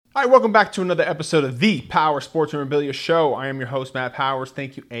Hi, welcome back to another episode of the Power Sports Memorabilia Show. I am your host, Matt Powers.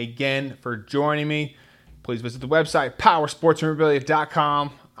 Thank you again for joining me. Please visit the website,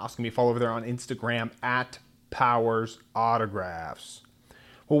 powersportsmemorabilia.com. Also, can be followed over there on Instagram at Powers Autographs.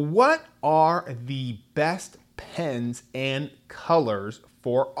 Well, what are the best pens and colors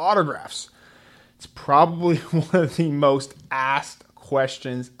for autographs? It's probably one of the most asked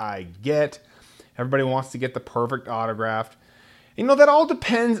questions I get. Everybody wants to get the perfect autograph. You know, that all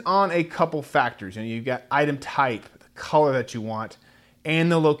depends on a couple factors. You know, you've got item type, the color that you want, and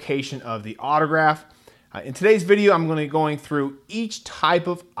the location of the autograph. In today's video, I'm going to be going through each type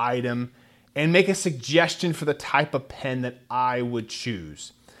of item and make a suggestion for the type of pen that I would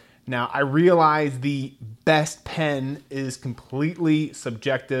choose. Now, I realize the best pen is completely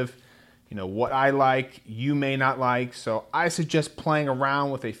subjective. You know, what I like, you may not like. So I suggest playing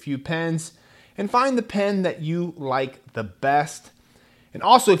around with a few pens and find the pen that you like the best. And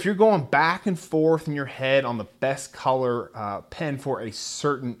also, if you're going back and forth in your head on the best color pen for a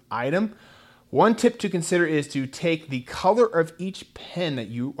certain item, one tip to consider is to take the color of each pen that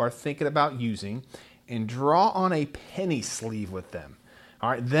you are thinking about using and draw on a penny sleeve with them. All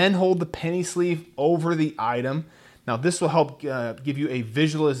right, then hold the penny sleeve over the item. Now, this will help give you a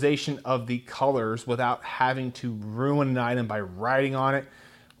visualization of the colors without having to ruin an item by writing on it.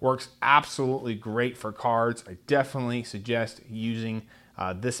 Works absolutely great for cards. I definitely suggest using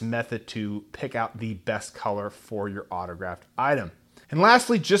this method to pick out the best color for your autographed item. And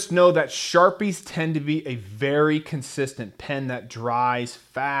lastly, just know that Sharpies tend to be a very consistent pen that dries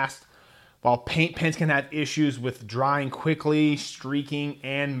fast, while paint pens can have issues with drying quickly, streaking,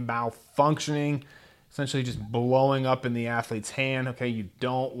 and malfunctioning, essentially just blowing up in the athlete's hand. Okay, you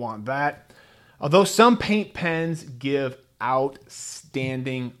don't want that. Although some paint pens give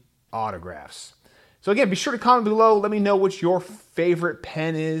outstanding autographs. So again, be sure to comment below. Let me know what your favorite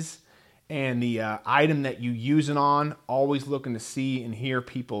pen is and the item that you use it on. Always looking to see and hear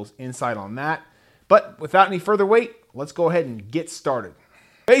people's insight on that. But without any further wait, let's go ahead and get started.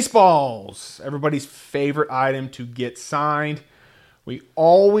 Baseballs, everybody's favorite item to get signed. We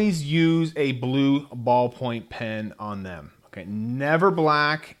always use a blue ballpoint pen on them. Okay, never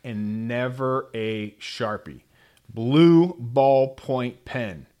black and never a Sharpie. Blue ballpoint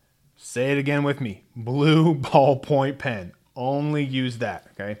pen. Say it again with me. Blue ballpoint pen. Only use that,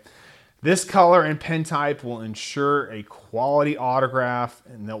 okay? This color and pen type will ensure a quality autograph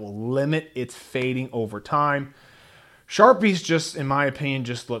and that will limit its fading over time. Sharpies just, in my opinion,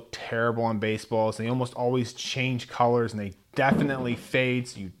 just look terrible on baseballs. They almost always change colors and they definitely fade,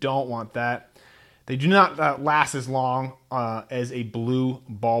 so you don't want that. They do not last as long as a blue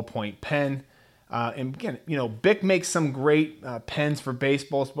ballpoint pen. And again, you know, Bic makes some great pens for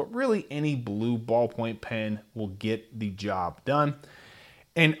baseballs, but really any blue ballpoint pen will get the job done.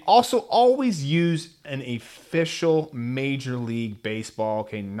 And also always use an official Major League Baseball,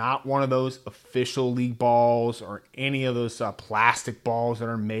 okay? Not one of those official league balls or any of those plastic balls that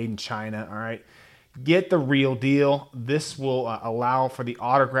are made in China, all right? Get the real deal. This will allow for the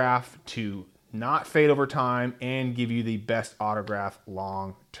autograph to not fade over time and give you the best autograph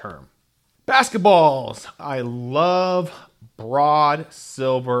long term. Basketballs. I love broad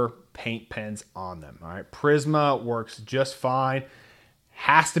silver paint pens on them. All right, Prisma works just fine.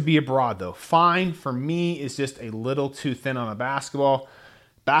 Has to be a broad though. Fine for me is just a little too thin on a basketball.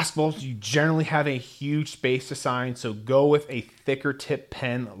 Basketballs, you generally have a huge space to sign, so go with a thicker tip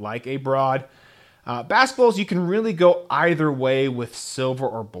pen like a broad. Basketballs, you can really go either way with silver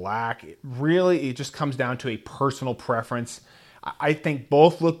or black. It just comes down to a personal preference. I think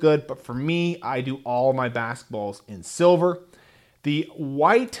both look good, but for me, I do all my basketballs in silver. The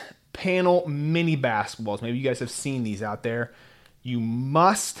white panel mini basketballs, maybe you guys have seen these out there. You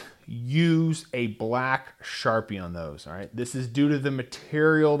must use a black Sharpie on those, all right? This is due to the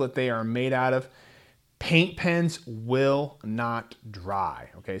material that they are made out of. Paint pens will not dry,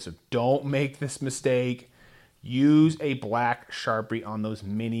 okay? So don't make this mistake. Use a black Sharpie on those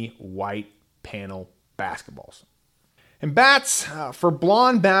mini white panel basketballs. And bats, for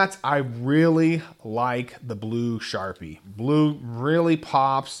blonde bats, I really like the blue Sharpie. Blue really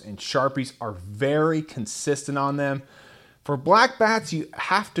pops and Sharpies are very consistent on them. For black bats, you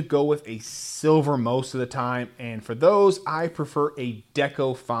have to go with a silver most of the time. And for those, I prefer a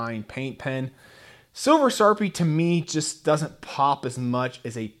Deco Fine paint pen. Silver Sharpie to me just doesn't pop as much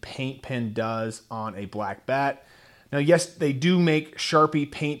as a paint pen does on a black bat. Now, yes, they do make Sharpie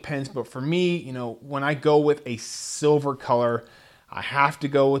paint pens, but for me, you know, when I go with a silver color, I have to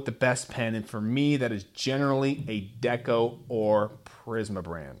go with the best pen, and for me, that is generally a Deco or Prisma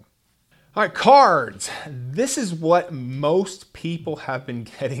brand. All right, cards. This is what most people have been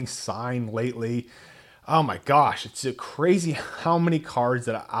getting signed lately. Oh my gosh, it's crazy how many cards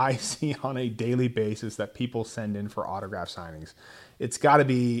that I see on a daily basis that people send in for autograph signings. It's got to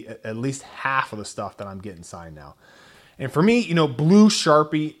be at least half of the stuff that I'm getting signed now. And for me, blue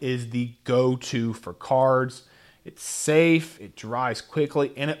Sharpie is the go-to for cards. It's safe, it dries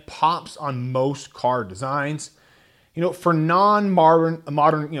quickly, and it pops on most card designs. For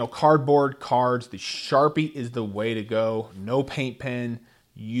non-modern, cardboard cards, the Sharpie is the way to go. No paint pen,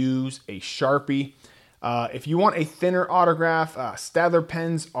 use a Sharpie. If you want a thinner autograph, Staedtler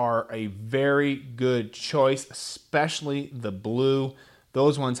pens are a very good choice, especially the blue.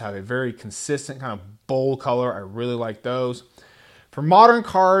 Those ones have a very consistent kind of bold color. I really like those. For modern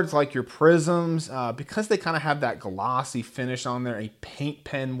cards like your Prisms, because they kind of have that glossy finish on there, a paint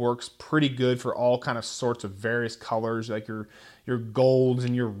pen works pretty good for all kind of sorts of various colors, like your golds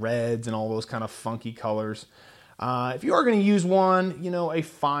and your reds and all those kind of funky colors. If you are going to use one, a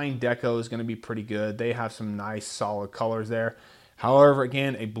fine deco is going to be pretty good. They have some nice solid colors there. However,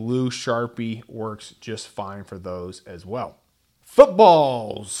 again, a blue Sharpie works just fine for those as well.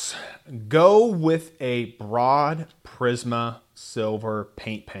 Footballs. Go with a broad Prisma silver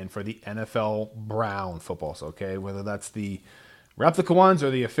paint pen for the NFL brown footballs, okay? Whether that's the replica ones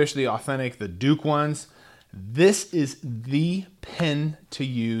or the officially authentic, the Duke ones. This is the pen to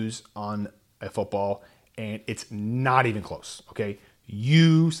use on a football, and it's not even close, okay?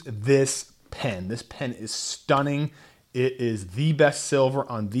 Use this pen. This pen is stunning. It is the best silver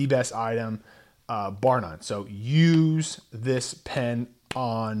on the best item, bar none. So use this pen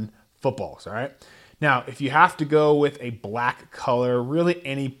on footballs, all right? Now, if you have to go with a black color, really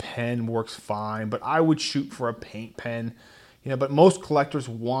any pen works fine, but I would shoot for a paint pen. But most collectors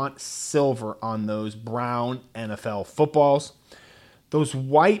want silver on those brown NFL footballs. Those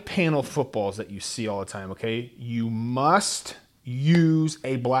white panel footballs that you see all the time, okay? You must use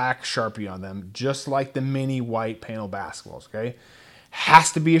a black Sharpie on them, just like the mini white panel basketballs, okay?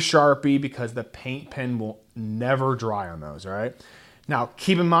 Has to be a Sharpie because the paint pen will never dry on those, all right? Now,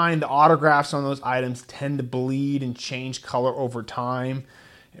 keep in mind the autographs on those items tend to bleed and change color over time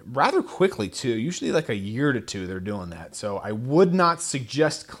rather quickly too. Usually like a year to two they're doing that. So I would not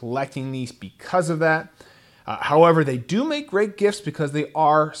suggest collecting these because of that. However, they do make great gifts because they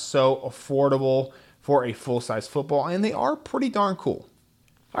are so affordable for a full-size football, and they are pretty darn cool.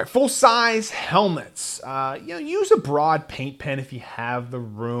 All right, full-size helmets. Use a broad paint pen if you have the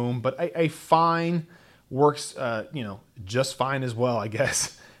room, but a fine works, just fine as well, I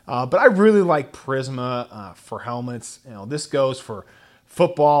guess. But I really like Prisma for helmets. This goes for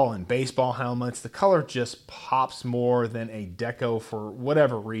football and baseball helmets. The color just pops more than a deco for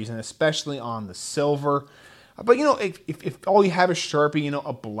whatever reason, especially on the silver. But, if all you have is Sharpie,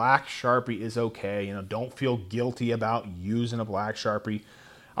 a black Sharpie is okay. Don't feel guilty about using a black Sharpie.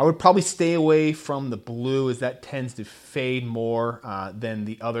 I would probably stay away from the blue as that tends to fade more than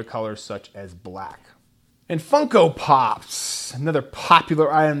the other colors such as black. And Funko Pops, another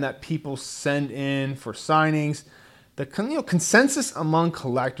popular item that people send in for signings. The consensus among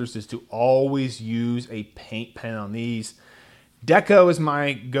collectors is to always use a paint pen on these. Deco is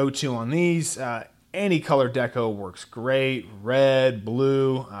my go-to on these. Any color deco works great. Red,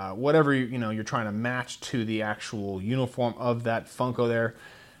 blue, whatever you're trying to match to the actual uniform of that Funko there.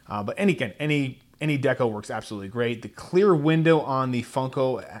 But any deco works absolutely great. The clear window on the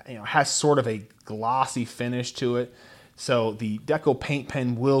Funko has sort of a glossy finish to it. So the deco paint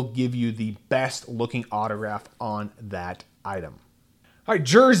pen will give you the best looking autograph on that item. All right,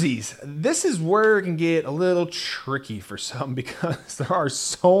 jerseys. This is where it can get a little tricky for some because there are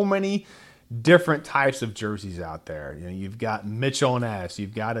so many different types of jerseys out there. You've got Mitchell & S,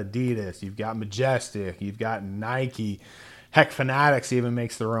 you've got Adidas, you've got Majestic, you've got Nike. Heck, Fanatics even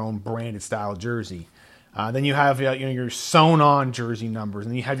makes their own branded style jersey. Then you have your sewn-on jersey numbers,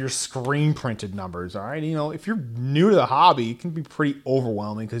 and then you have your screen-printed numbers. All right, if you're new to the hobby, it can be pretty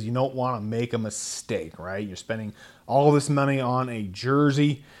overwhelming because you don't want to make a mistake, right? You're spending all this money on a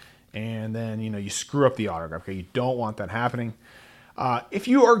jersey, and then you screw up the autograph. Okay, you don't want that happening. If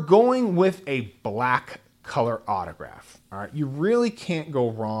you are going with a black color autograph, all right, you really can't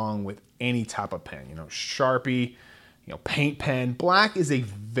go wrong with any type of pen. Sharpie. Paint pen. Black is a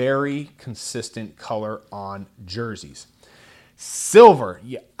very consistent color on jerseys. Silver,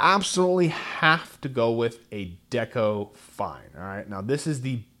 you absolutely have to go with a deco fine. All right. Now, this is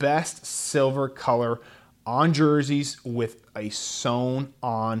the best silver color on jerseys with a sewn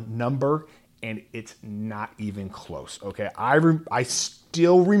on number, and it's not even close. Okay. I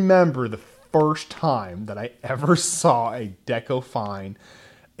still remember the first time that I ever saw a deco fine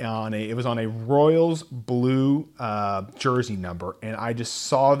It was on a Royals blue jersey number, and I just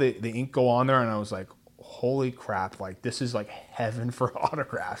saw the ink go on there, and I was like, holy crap, like this is like heaven for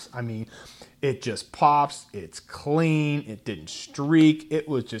autographs. I mean, it just pops, it's clean, it didn't streak, it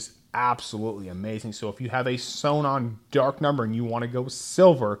was just absolutely amazing. So if you have a sewn on dark number and you want to go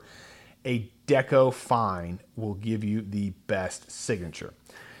silver, a Deco Fine will give you the best signature.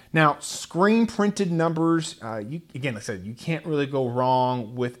 Now, screen printed numbers, again, like I said, you can't really go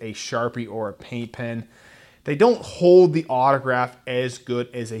wrong with a Sharpie or a paint pen. They don't hold the autograph as good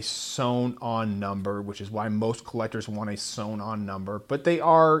as a sewn on number, which is why most collectors want a sewn on number, but they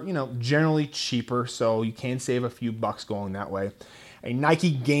are, generally cheaper, so you can save a few bucks going that way. A Nike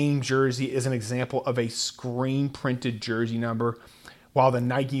game jersey is an example of a screen printed jersey number, while the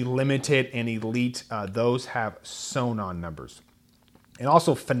Nike Limited and Elite, those have sewn on numbers. And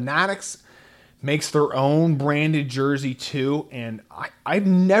also Fanatics makes their own branded jersey too, and I've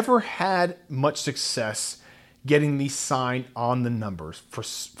never had much success getting these signed on the numbers. For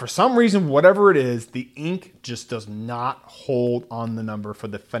some reason, whatever it is, the ink just does not hold on the number for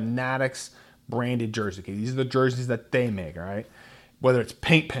the Fanatics branded jersey. Okay, these are the jerseys that they make, all right? Whether it's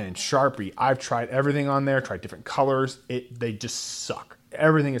paint pen, Sharpie, I've tried everything on there, tried different colors. They just suck.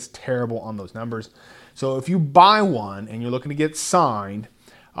 Everything is terrible on those numbers. So if you buy one and you're looking to get signed,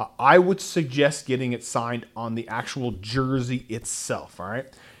 I would suggest getting it signed on the actual jersey itself, all right?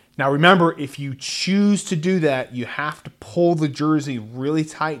 Now remember, if you choose to do that, you have to pull the jersey really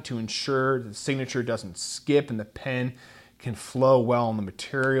tight to ensure the signature doesn't skip and the pen can flow well on the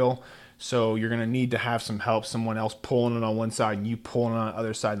material. So you're going to need to have some help, someone else pulling it on one side and you pulling it on the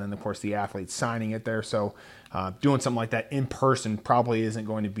other side, and then of course the athlete signing it there. So doing something like that in person probably isn't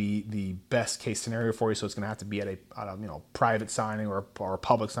going to be the best case scenario for you. So it's going to have to be at a private signing or a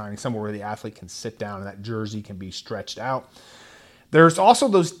public signing, somewhere where the athlete can sit down and that jersey can be stretched out. There's also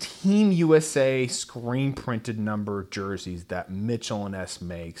those Team USA screen printed number jerseys that Mitchell & S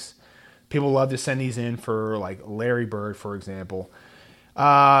makes. People love to send these in for like Larry Bird, for example.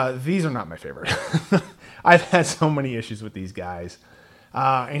 These are not my favorite. I've had so many issues with these guys.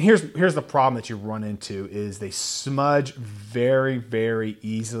 And here's the problem that you run into is they smudge very, very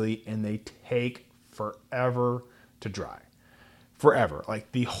easily and they take forever to dry. Forever.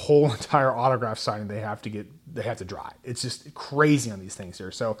 Like the whole entire autograph signing they have to dry. It's just crazy on these things here.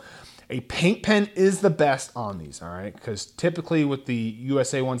 So a paint pen is the best on these, all right? Because typically with the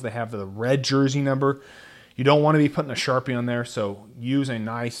USA ones, they have the red jersey number. You don't want to be putting a Sharpie on there, so use a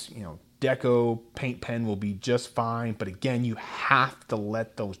nice, Deco paint pen will be just fine. But again, you have to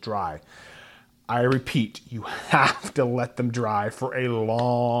let those dry. I repeat, you have to let them dry for a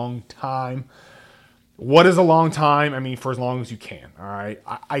long time. What is a long time? I mean, for as long as you can, all right?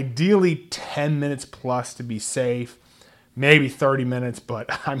 Ideally, 10 minutes plus to be safe, maybe 30 minutes.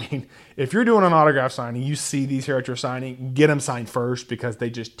 But, I mean, if you're doing an autograph signing, you see these here at your signing, get them signed first because they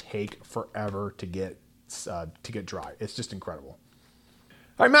just take forever to get dry. It's just incredible.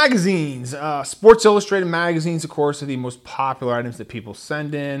 All right, magazines. Sports Illustrated magazines, of course, are the most popular items that people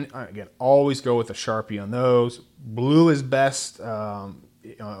send in. Again, always go with a Sharpie on those. Blue is best.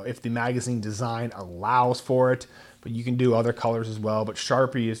 If the magazine design allows for it, but you can do other colors as well. But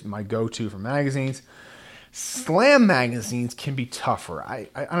Sharpie is my go-to for magazines. Slam magazines can be tougher. I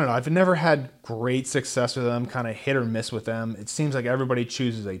don't know. I've never had great success with them, kind of hit or miss with them. It seems like everybody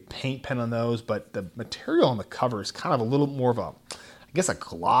chooses a paint pen on those, but the material on the cover is kind of a little more of a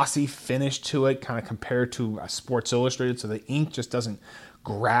glossy finish to it, kind of compared to a Sports Illustrated. So the ink just doesn't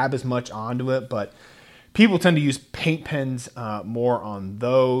grab as much onto it, but people tend to use paint pens more on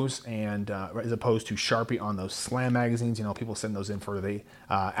those, and as opposed to Sharpie on those Slam magazines. People send those in for the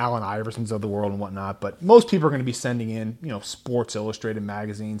Allen Iversons of the world and whatnot. But most people are going to be sending in, Sports Illustrated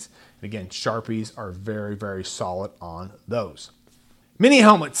magazines. And again, Sharpies are very, very solid on those. Mini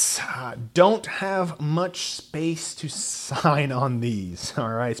helmets don't have much space to sign on these. All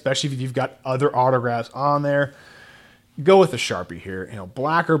right, especially if you've got other autographs on there. Go with a Sharpie here,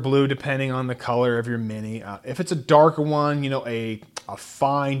 black or blue, depending on the color of your mini. If it's a darker one, a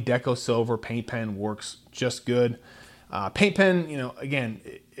fine Deco Silver paint pen works just good. Paint pen, again,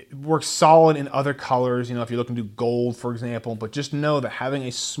 it works solid in other colors, if you're looking to do gold, for example. But just know that having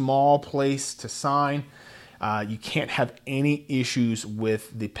a small place to sign, you can't have any issues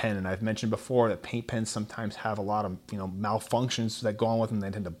with the pen. And I've mentioned before that paint pens sometimes have a lot of, malfunctions that go on with them. They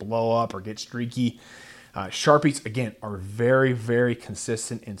tend to blow up or get streaky. Sharpies, again, are very, very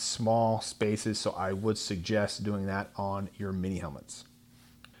consistent in small spaces, so I would suggest doing that on your mini helmets.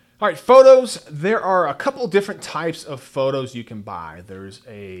 All right, photos. There are a couple different types of photos you can buy. There's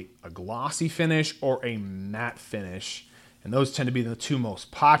a glossy finish or a matte finish. and those tend to be the two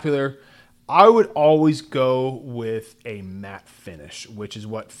most popular. I would always go with a matte finish, which is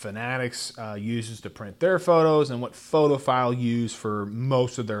what Fanatics uses to print their photos and what Photophile use for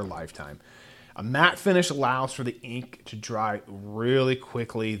most of their lifetime. A matte finish allows for the ink to dry really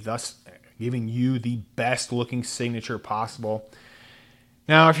quickly, thus giving you the best looking signature possible.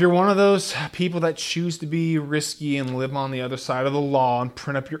 Now, if you're one of those people that choose to be risky and live on the other side of the law and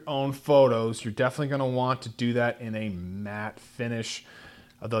print up your own photos, you're definitely going to want to do that in a matte finish,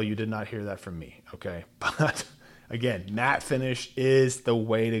 although you did not hear that from me, okay? But again, matte finish is the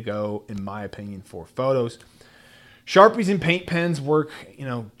way to go, in my opinion, for photos. Sharpies and paint pens work,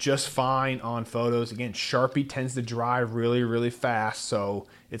 just fine on photos. Again, Sharpie tends to dry really, really fast, so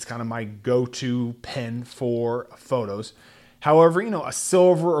it's kind of my go-to pen for photos. However, a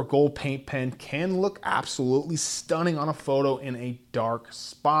silver or gold paint pen can look absolutely stunning on a photo in a dark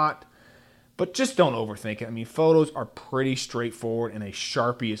spot, but just don't overthink it. I mean, photos are pretty straightforward, and a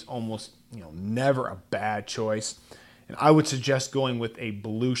Sharpie is almost, never a bad choice. And I would suggest going with a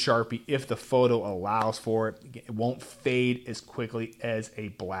blue Sharpie if the photo allows for it. It won't fade as quickly as a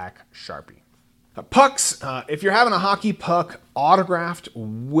black Sharpie. Pucks, if you're having a hockey puck autographed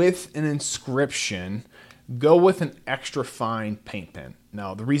with an inscription, go with an extra fine paint pen.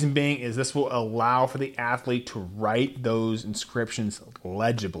 Now, the reason being is this will allow for the athlete to write those inscriptions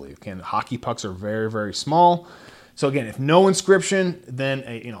legibly. Again, hockey pucks are very, very small. So again, if no inscription, then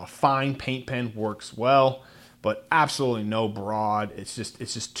a fine paint pen works well. But absolutely no broad. It's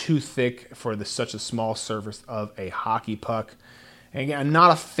just too thick for such a small surface of a hockey puck. And again, I'm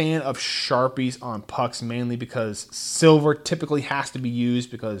not a fan of Sharpies on pucks, mainly because silver typically has to be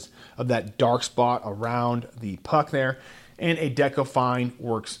used because of that dark spot around the puck there. And a Deco Fine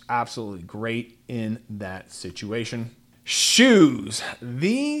works absolutely great in that situation. Shoes.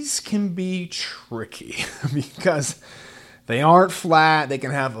 These can be tricky because they aren't flat. They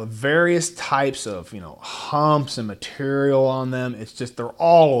can have various types of, humps and material on them. It's just, they're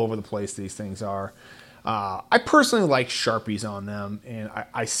all over the place, these things are. I personally like Sharpies on them, and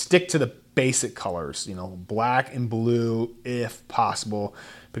I stick to the basic colors, black and blue if possible,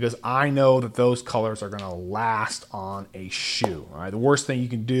 because I know that those colors are going to last on a shoe. All right? The worst thing you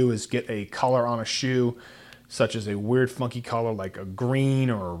can do is get a color on a shoe, such as a weird funky color like a green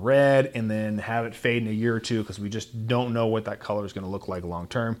or a red, and then have it fade in a year or two because we just don't know what that color is going to look like long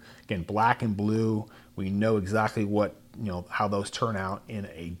term. Again, black and blue, we know exactly what, how those turn out in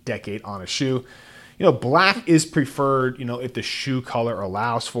a decade on a shoe. Black is preferred, if the shoe color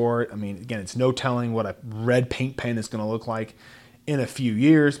allows for it. I mean, again, it's no telling what a red paint pen is going to look like in a few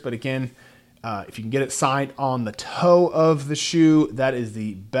years. But again, if you can get it signed on the toe of the shoe, that is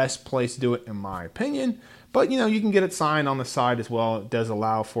the best place to do it, in my opinion. But, you can get it signed on the side as well. It does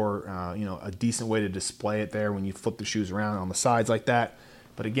allow for, a decent way to display it there when you flip the shoes around on the sides like that.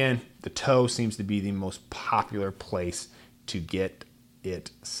 But again, the toe seems to be the most popular place to get it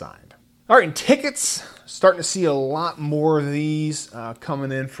signed. All right, and tickets, starting to see a lot more of these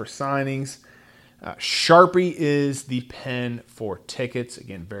coming in for signings. Sharpie is the pen for tickets.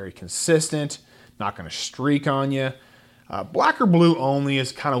 Again, very consistent, not going to streak on you. Black or blue only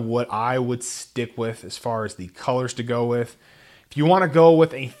is kind of what I would stick with as far as the colors to go with. If you want to go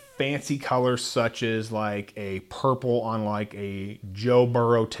with a fancy color such as like a purple on like a Joe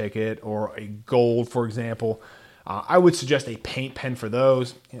Burrow ticket or a gold, for example, I would suggest a paint pen for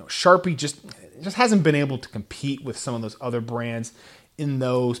those. Sharpie just hasn't been able to compete with some of those other brands in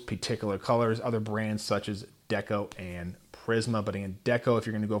those particular colors, other brands such as Deco and Prisma. But again, Deco, if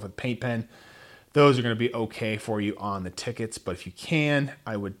you're going to go for the paint pen, those are going to be okay for you on the tickets. But if you can,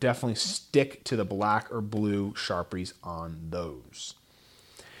 I would definitely stick to the black or blue Sharpies on those.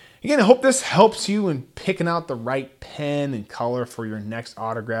 Again, I hope this helps you in picking out the right pen and color for your next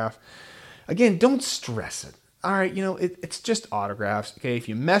autograph. Again, don't stress it. All right, it's just autographs. Okay, if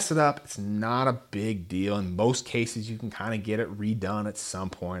you mess it up, it's not a big deal. In most cases, you can kind of get it redone at some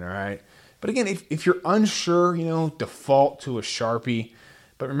point, all right? But again, if you're unsure, default to a Sharpie.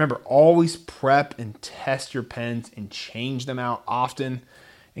 But remember, always prep and test your pens and change them out often.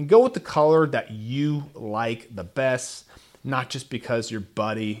 And go with the color that you like the best, not just because your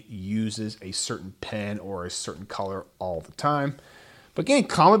buddy uses a certain pen or a certain color all the time. But again,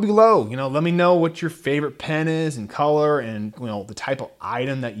 comment below. Let me know what your favorite pen is and color and the type of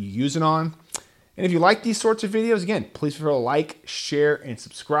item that you use it on. And if you like these sorts of videos, again, please feel free to like, share, and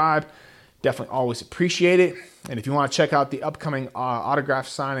subscribe. Definitely always appreciate it. And if you want to check out the upcoming autograph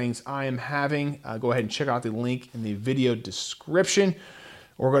signings I am having, go ahead and check out the link in the video description,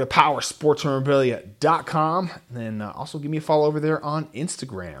 or go to powersportsmemorabilia.com. And then also give me a follow over there on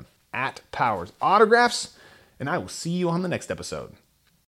Instagram @PowersAutographs. and I will see you on the next episode.